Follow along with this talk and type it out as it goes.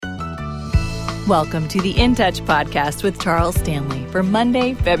Welcome to the In Touch podcast with Charles Stanley for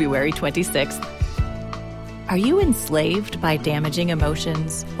Monday, February 26th. Are you enslaved by damaging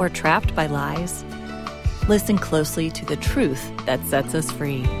emotions or trapped by lies? Listen closely to the truth that sets us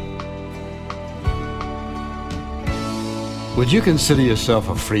free. Would you consider yourself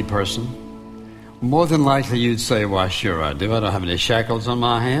a free person? More than likely you'd say, why, sure I do. I don't have any shackles on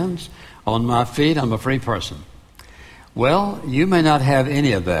my hands, on my feet. I'm a free person. Well, you may not have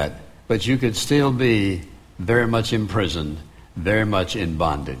any of that, but you could still be very much imprisoned, very much in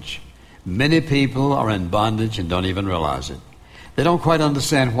bondage. Many people are in bondage and don't even realize it. They don't quite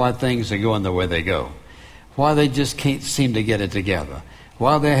understand why things are going the way they go, why they just can't seem to get it together,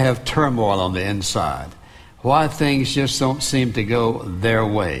 why they have turmoil on the inside, why things just don't seem to go their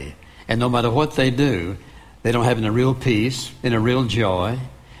way. And no matter what they do, they don't have any real peace, any real joy,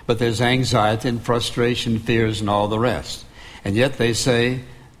 but there's anxiety and frustration, fears, and all the rest. And yet they say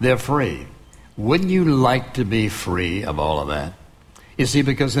they're free. Wouldn't you like to be free of all of that? You see,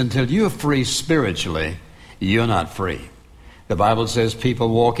 because until you're free spiritually, you're not free. The Bible says people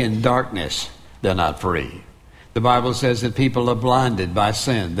walk in darkness, they're not free. The Bible says that people are blinded by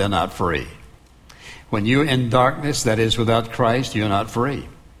sin, they're not free. When you're in darkness, that is without Christ, you're not free.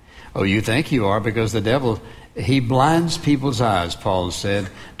 Oh, you think you are because the devil, he blinds people's eyes, Paul said,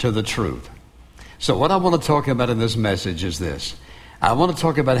 to the truth. So what I want to talk about in this message is this. I want to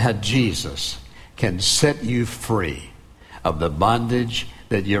talk about how Jesus can set you free of the bondage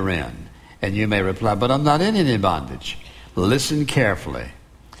that you're in. And you may reply, but I'm not in any bondage. Listen carefully,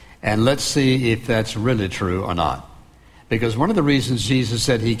 and let's see if that's really true or not. Because one of the reasons Jesus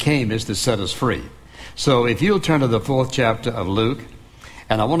said he came is to set us free. So if you'll turn to the 4th chapter of Luke,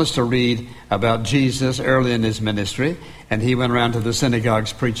 and I want us to read about Jesus early in his ministry. And he went around to the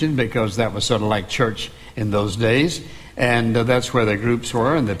synagogues preaching because that was sort of like church in those days. And that's where the groups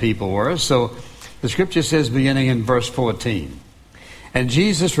were and the people were. So the scripture says, beginning in verse 14, and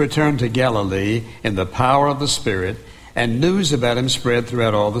Jesus returned to Galilee in the power of the Spirit, and news about him spread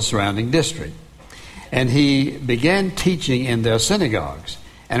throughout all the surrounding district. And he began teaching in their synagogues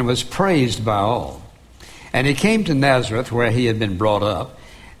and was praised by all. And he came to Nazareth, where he had been brought up,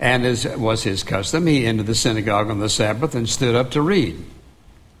 and as was his custom, he entered the synagogue on the Sabbath and stood up to read.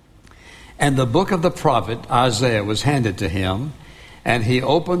 And the book of the prophet Isaiah was handed to him, and he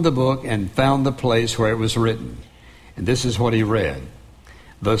opened the book and found the place where it was written. And this is what he read.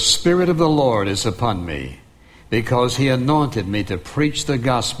 The Spirit of the Lord is upon me, because he anointed me to preach the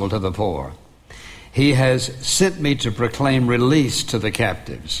gospel to the poor. He has sent me to proclaim release to the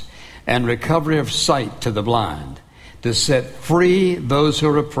captives, and recovery of sight to the blind, to set free those who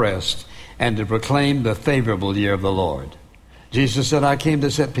are oppressed, and to proclaim the favorable year of the Lord. Jesus said, I came to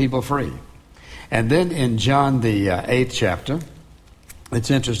set people free. And then in John the 8th chapter, it's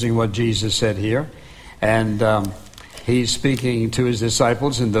interesting what Jesus said here. And he's speaking to his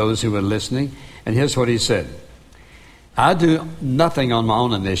disciples and those who were listening. And here's what he said. I do nothing on my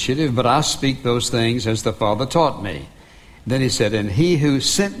own initiative, but I speak those things as the Father taught me. Then he said, and he who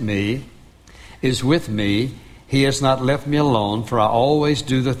sent me is with me. He has not left me alone, for I always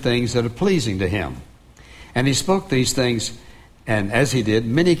do the things that are pleasing to him. And he spoke these things, and as he did,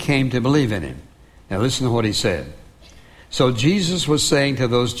 many came to believe in him. Now listen to what he said. So Jesus was saying to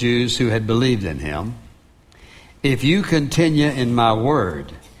those Jews who had believed in him, if you continue in my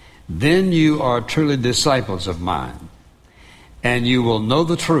word, then you are truly disciples of mine, and you will know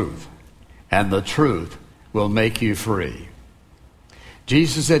the truth, and the truth will make you free.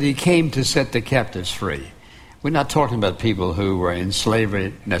 Jesus said he came to set the captives free. We're not talking about people who were in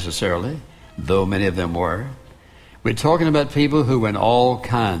slavery necessarily, though many of them were. We're talking about people who were in all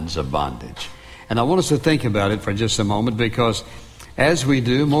kinds of bondage. And I want us to think about it for just a moment, because as we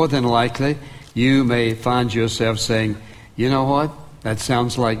do, more than likely, you may find yourself saying, you know what, that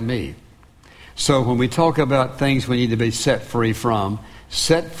sounds like me. So when we talk about things we need to be set free from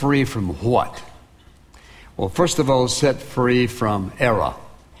what? Well, first of all, set free from error.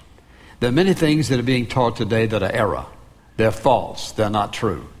 There are many things that are being taught today that are error. They're false. They're not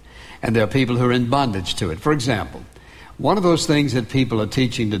true. And there are people who are in bondage to it. For example, one of those things that people are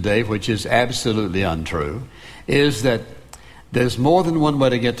teaching today, which is absolutely untrue, is that there's more than one way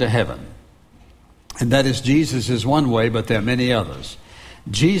to get to heaven. And that is, Jesus is one way, but there are many others.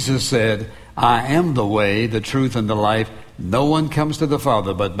 Jesus said, I am the way, the truth, and the life. No one comes to the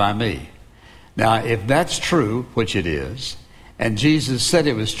Father but by me. Now, if that's true, which it is, and Jesus said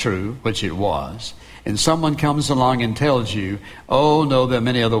it was true, which it was, and someone comes along and tells you, oh, no, there are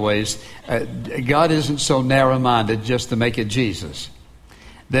many other ways, God isn't so narrow-minded just to make it Jesus,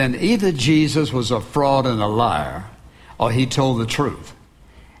 then either Jesus was a fraud and a liar, or he told the truth.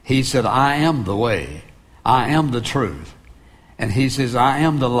 He said, I am the way. I am the truth. And he says, I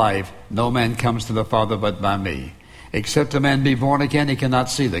am the life. No man comes to the Father but by me. Except a man be born again, he cannot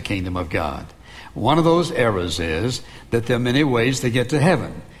see the kingdom of God. One of those errors is that there are many ways to get to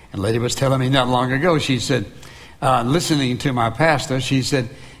heaven. And a lady was telling me not long ago, she said, listening to my pastor, he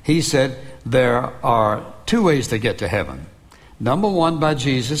said, there are two ways to get to heaven. Number one, by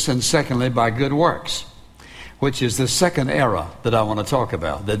Jesus, and secondly, by good works, which is the second error that I want to talk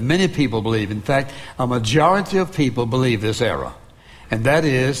about, that many people believe. In fact, a majority of people believe this error. And that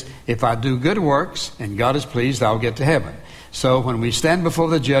is, if I do good works and God is pleased, I'll get to heaven. So when we stand before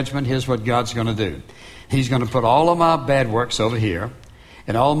the judgment, here's what God's going to do. He's going to put all of my bad works over here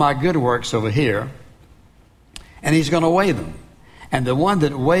and all my good works over here, and he's going to weigh them. And the one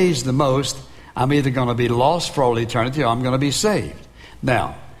that weighs the most, I'm either going to be lost for all eternity or I'm going to be saved.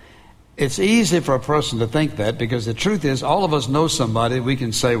 Now, it's easy for a person to think that, because the truth is, all of us know somebody. We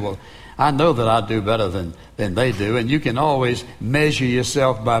can say, well, I know that I do better than they do. And you can always measure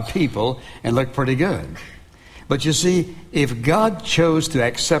yourself by people and look pretty good. But you see, if God chose to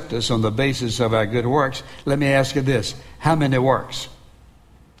accept us on the basis of our good works, let me ask you this. How many works?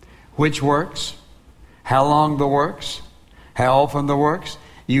 Which works? How long the works? How often the works?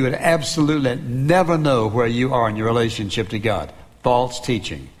 You would absolutely never know where you are in your relationship to God. False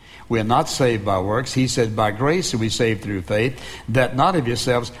teaching. We are not saved by works. He said, by grace are we saved through faith, that not of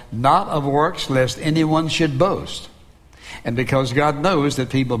yourselves, not of works, lest anyone should boast. And because God knows that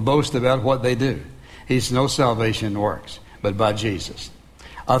people boast about what they do, He's no salvation in works, but by Jesus.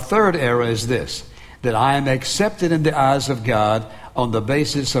 A third error is this, that I am accepted in the eyes of God on the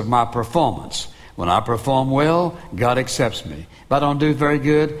basis of my performance. When I perform well, God accepts me. If I don't do very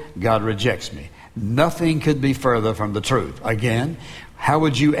good, God rejects me. Nothing could be further from the truth. Again, how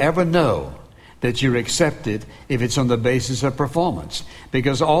would you ever know that you're accepted if it's on the basis of performance?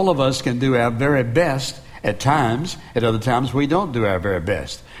 Because all of us can do our very best at times. At other times, we don't do our very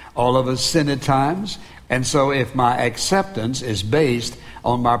best. All of us sin at times. And so if my acceptance is based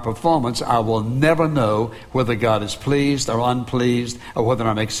on my performance, I will never know whether God is pleased or unpleased, or whether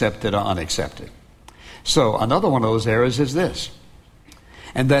I'm accepted or unaccepted. So another one of those errors is this.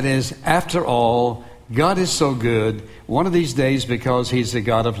 And that is, after all, God is so good, one of these days, because He's the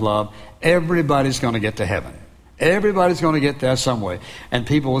God of love, everybody's going to get to heaven. Everybody's going to get there some way. And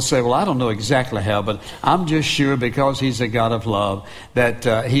people will say, well, I don't know exactly how, but I'm just sure because He's a God of love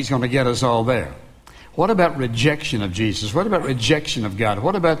that He's going to get us all there. What about rejection of Jesus? What about rejection of God?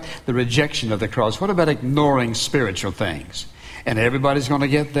 What about the rejection of the cross? What about ignoring spiritual things? And everybody's going to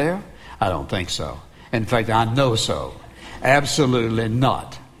get there? I don't think so. In fact, I know so. Absolutely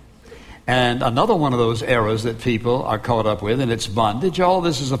not. And another one of those errors that people are caught up with, and it's bondage. All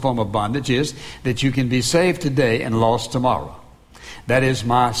this is a form of bondage, is that you can be saved today and lost tomorrow. That is,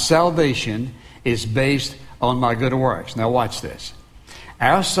 my salvation is based on my good works. Now watch this.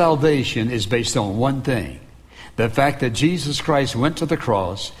 Our salvation is based on one thing. The fact that Jesus Christ went to the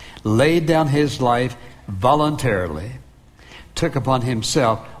cross, laid down His life voluntarily, took upon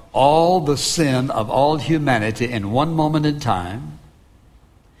Himself all the sin of all humanity in one moment in time,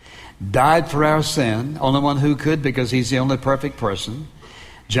 died for our sin, only one who could, because He's the only perfect person.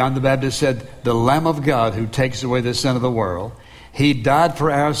 John the Baptist said, the Lamb of God who takes away the sin of the world. He died for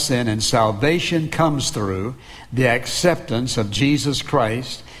our sin, and salvation comes through the acceptance of Jesus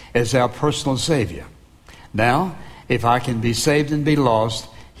Christ as our personal Savior. Now, if I can be saved and be lost,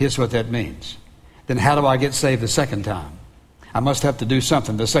 here's what that means. Then how do I get saved the second time? I must have to do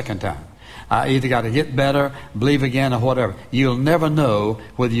something the second time. I either got to get better, believe again, or whatever. You'll never know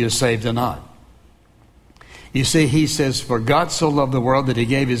whether you're saved or not. You see, He says, for God so loved the world that He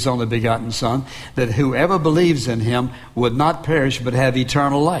gave His only begotten Son, that whoever believes in Him would not perish but have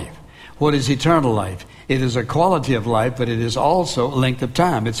eternal life. What is eternal life? It is a quality of life, but it is also a length of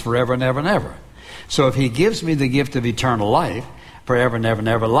time. It's forever and ever and ever. So if He gives me the gift of eternal life, forever and ever and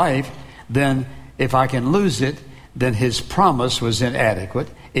ever life, then if I can lose it, then His promise was inadequate.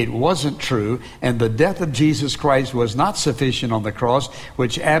 It wasn't true. And the death of Jesus Christ was not sufficient on the cross,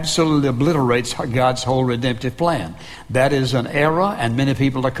 which absolutely obliterates God's whole redemptive plan. That is an error, and many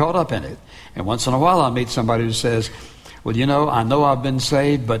people are caught up in it. And once in a while I meet somebody who says, well, you know I've been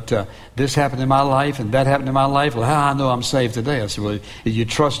saved, but this happened in my life and that happened in my life. Well, how I know I'm saved today? I said, well, did you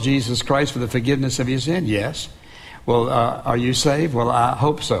trust Jesus Christ for the forgiveness of your sin? Yes. Well, are you saved? Well, I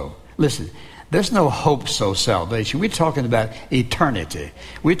hope so. Listen, there's no hope so salvation. We're talking about eternity.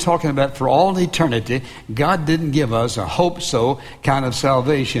 We're talking about for all eternity. God didn't give us a hope so kind of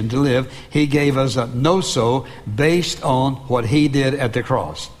salvation to live. He gave us a no so based on what He did at the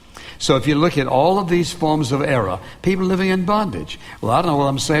cross. So if you look at all of these forms of error, people living in bondage. Well, I don't know whether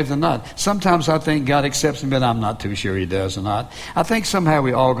I'm saved or not. Sometimes I think God accepts me, but I'm not too sure he does or not. I think somehow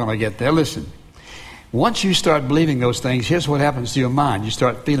we're all going to get there. Listen, once you start believing those things, here's what happens to your mind. You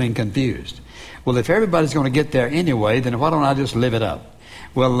start feeling confused. Well, if everybody's going to get there anyway, then why don't I just live it up?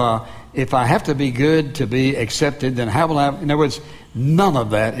 Well, if I have to be good to be accepted, then how will I? In other words, none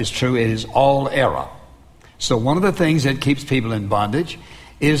of that is true. It is all error. So one of the things that keeps people in bondage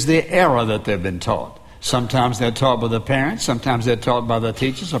is the error that they've been taught. Sometimes they're taught by the parents. Sometimes they're taught by the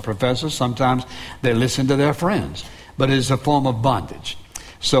teachers or professors. Sometimes they listen to their friends. But it is a form of bondage.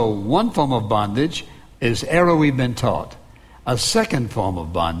 So one form of bondage is error we've been taught. A second form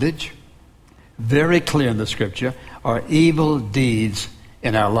of bondage, very clear in the Scripture, are evil deeds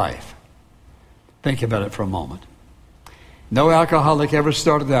in our life. Think about it for a moment. No alcoholic ever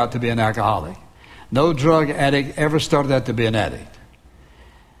started out to be an alcoholic. No drug addict ever started out to be an addict.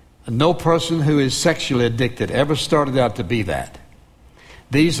 No person who is sexually addicted ever started out to be that.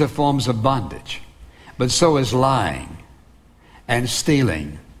 These are forms of bondage. But so is lying and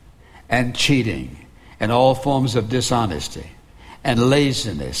stealing and cheating and all forms of dishonesty and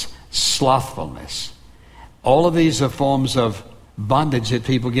laziness, slothfulness. All of these are forms of bondage that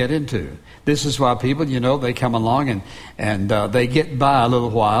people get into. This is why people, they come along and they get by a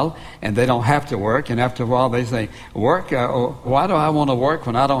little while and they don't have to work. And after a while they say, work? Why do I want to work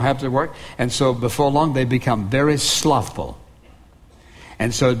when I don't have to work? And so before long they become very slothful.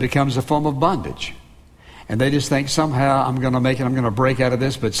 And so it becomes a form of bondage. And they just think somehow I'm going to make it, I'm going to break out of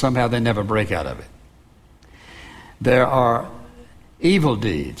this, but somehow they never break out of it. There are evil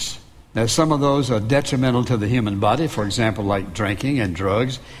deeds. Now some of those are detrimental to the human body, for example, like drinking and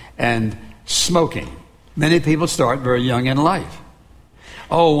drugs and smoking. Many people start very young in life.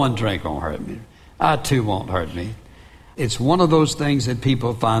 Oh, one drink won't hurt me. Two won't hurt me. It's one of those things that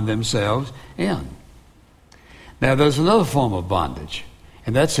people find themselves in. Now there's another form of bondage,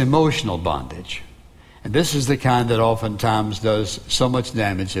 and that's emotional bondage. And this is the kind that oftentimes does so much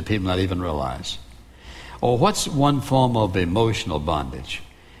damage that people not even realize. Or what's one form of emotional bondage?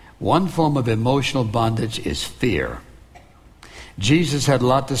 One form of emotional bondage is fear. Jesus had a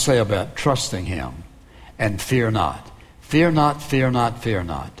lot to say about trusting him and fear not. Fear not, fear not, fear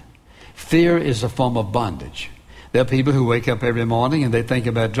not. Fear is a form of bondage. There are people who wake up every morning and they think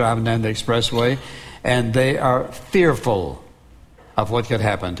about driving down the expressway and they are fearful of what could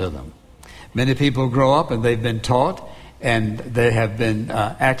happen to them. Many people grow up and they've been taught and they have been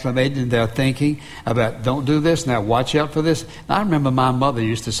acclimated in their thinking about don't do this, now watch out for this. And I remember my mother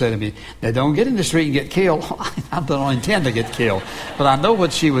used to say to me, now don't get in the street and get killed. I don't intend to get killed. But I know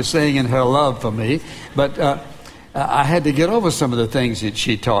what she was saying in her love for me. But I had to get over some of the things that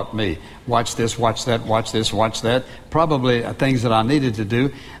she taught me. Watch this, watch that, watch this, watch that. Probably things that I needed to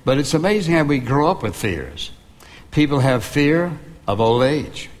do. But it's amazing how we grow up with fears. People have fear of old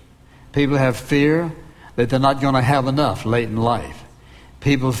age. People have fear that they're not going to have enough late in life.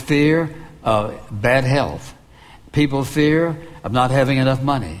 People fear bad health. People fear of not having enough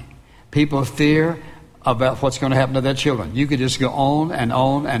money. People fear about what's going to happen to their children. You could just go on and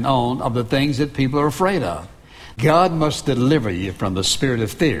on and on of the things that people are afraid of. God must deliver you from the spirit of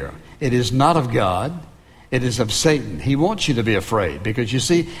fear. It is not of God. It is of Satan. He wants you to be afraid because, you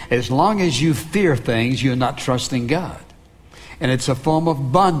see, as long as you fear things, you're not trusting God. And it's a form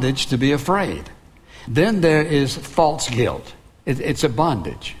of bondage to be afraid. Then there is false guilt. It's a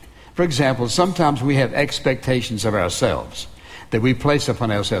bondage. For example, sometimes we have expectations of ourselves that we place upon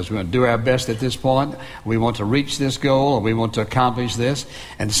ourselves. We want to do our best at this point. We want to reach this goal, or we want to accomplish this.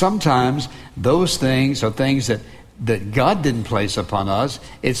 And sometimes those things are things that God didn't place upon us.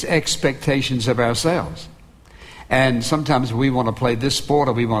 It's expectations of ourselves. And sometimes we want to play this sport,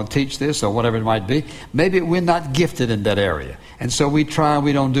 or we want to teach this, or whatever it might be. Maybe we're not gifted in that area. And so we try,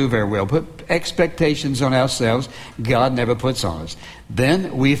 we don't do very well. Put expectations on ourselves God never puts on us.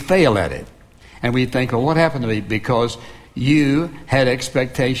 Then we fail at it. And we think, well, what happened to me? Because you had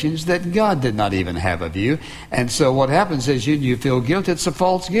expectations that God did not even have of you. And so what happens is you feel guilt. It's a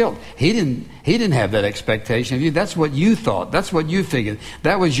false guilt. He didn't have that expectation of you. That's what you thought. That's what you figured.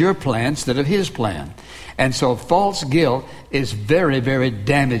 That was your plan instead of his plan. And so false guilt is very, very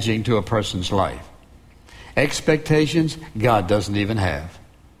damaging to a person's life. Expectations God doesn't even have.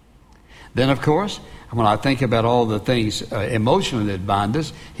 Then, of course, when I think about all the things emotionally that bind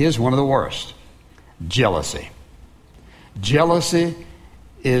us, here's one of the worst. Jealousy. Jealousy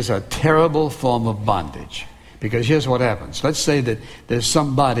is a terrible form of bondage. Because here's what happens. Let's say that there's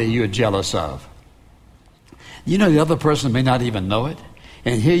somebody you're jealous of. You know, the other person may not even know it.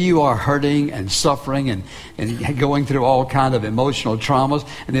 And here you are hurting and suffering and going through all kind of emotional traumas,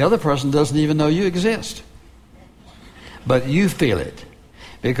 and the other person doesn't even know you exist. But you feel it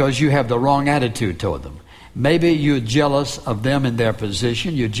because you have the wrong attitude toward them. Maybe you're jealous of them in their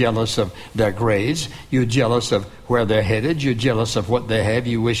position. You're jealous of their grades. You're jealous of where they're headed. You're jealous of what they have.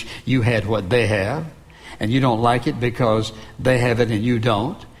 You wish you had what they have. And you don't like it because they have it and you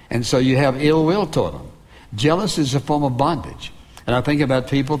don't. And so you have ill will toward them. Jealous is a form of bondage. And I think about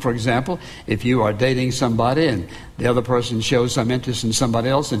people, for example, if you are dating somebody and the other person shows some interest in somebody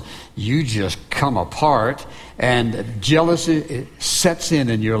else and you just come apart and jealousy sets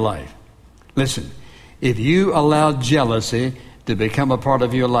in your life. Listen, if you allow jealousy to become a part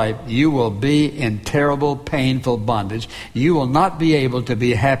of your life, you will be in terrible, painful bondage. You will not be able to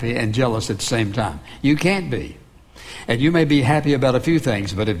be happy and jealous at the same time. You can't be. And you may be happy about a few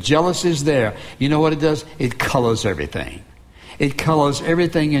things, but if jealousy is there, you know what it does? It colors everything. It colors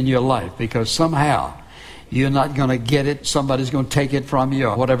everything in your life because somehow you're not going to get it. Somebody's going to take it from you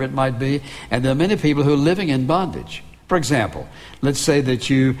or whatever it might be. And there are many people who are living in bondage. For example, let's say that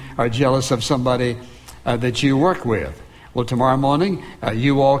you are jealous of somebody that you work with. Well, tomorrow morning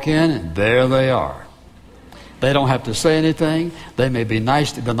you walk in and there they are. They don't have to say anything. They may be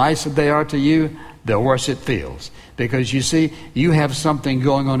nice. The nicer they are to you, the worse it feels. Because you see, you have something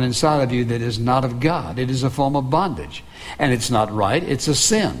going on inside of you that is not of God. It is a form of bondage. And it's not right. It's a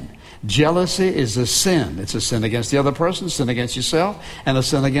sin. Jealousy is a sin. It's a sin against the other person, a sin against yourself, and a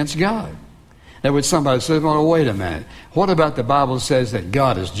sin against God. Now, when somebody says, well, wait a minute. What about the Bible says that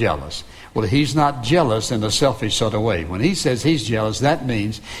God is jealous? Well, he's not jealous in a selfish sort of way. When he says he's jealous, that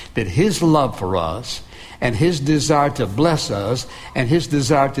means that his love for us and his desire to bless us and his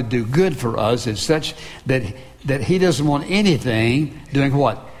desire to do good for us is such that he doesn't want anything doing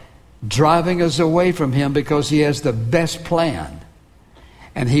what? Driving us away from him, because he has the best plan.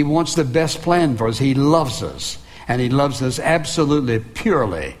 And he wants the best plan for us. He loves us. And he loves us absolutely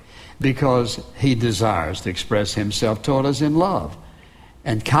purely because he desires to express himself toward us in love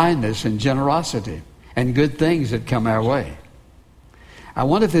and kindness and generosity and good things that come our way. I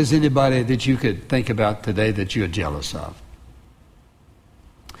wonder if there's anybody that you could think about today that you're jealous of.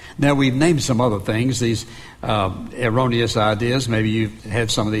 Now, we've named some other things, these erroneous ideas. Maybe you've had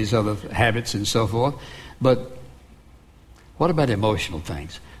some of these other habits and so forth. But what about emotional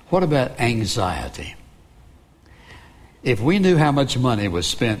things? What about anxiety? If we knew how much money was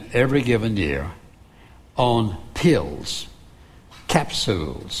spent every given year on pills,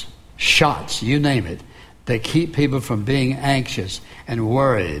 capsules, shots, you name it, that keep people from being anxious and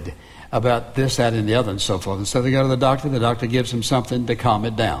worried about this, that, and the other, and so forth. And so they go to the doctor gives them something to calm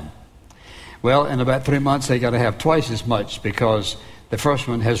it down. Well, in about 3 months, they got to have twice as much because the first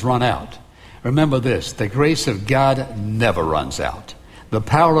one has run out. Remember this, the grace of God never runs out. The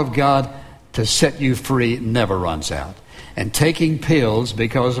power of God to set you free never runs out. And taking pills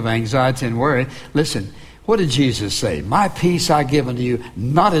because of anxiety and worry, listen, what did Jesus say? My peace I give unto you,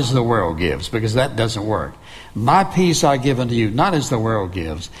 not as the world gives, because that doesn't work. My peace I give unto you, not as the world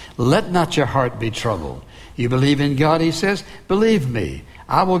gives. Let not your heart be troubled. You believe in God, he says, believe me.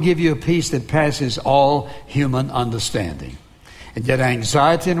 I will give you a peace that passes all human understanding. And yet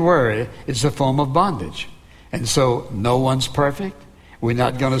anxiety and worry is a form of bondage. And so no one's perfect. We're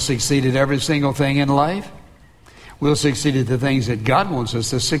not going to succeed at every single thing in life. We'll succeed at the things that God wants us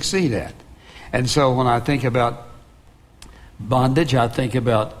to succeed at. And so when I think about bondage, I think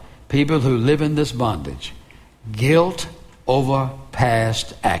about people who live in this bondage. Guilt over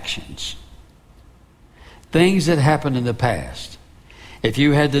past actions. Things that happened in the past. If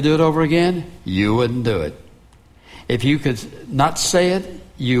you had to do it over again, you wouldn't do it. If you could not say it,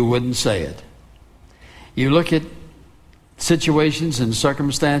 you wouldn't say it. You look at situations and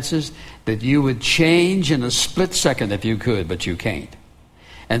circumstances that you would change in a split second if you could, but you can't.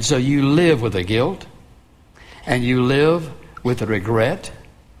 And so you live with the guilt, and you live with the regret,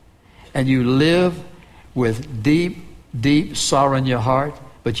 and you live with deep, deep sorrow in your heart,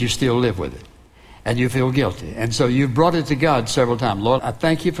 but you still live with it. And you feel guilty. And so you've brought it to God several times. Lord, I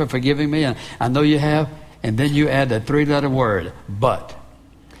thank you for forgiving me, and I know you have. And then you add that 3-letter word, but,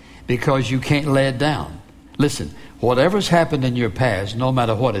 because you can't lay it down. Listen, whatever's happened in your past, no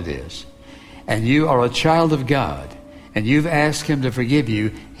matter what it is, and you are a child of God, and you've asked him to forgive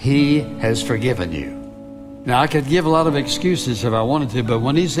you, he has forgiven you. Now, I could give a lot of excuses if I wanted to, but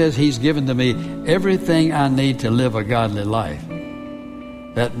when he says he's given to me everything I need to live a godly life,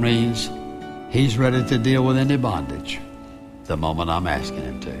 that means he's ready to deal with any bondage the moment I'm asking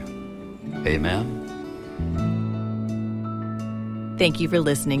him to. Amen. Thank you for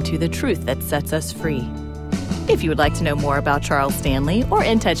listening to The Truth That Sets Us Free. If you would like to know more about Charles Stanley or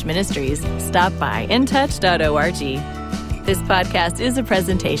In Touch Ministries, stop by intouch.org. This podcast is a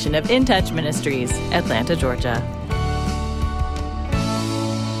presentation of In Touch Ministries, Atlanta, Georgia.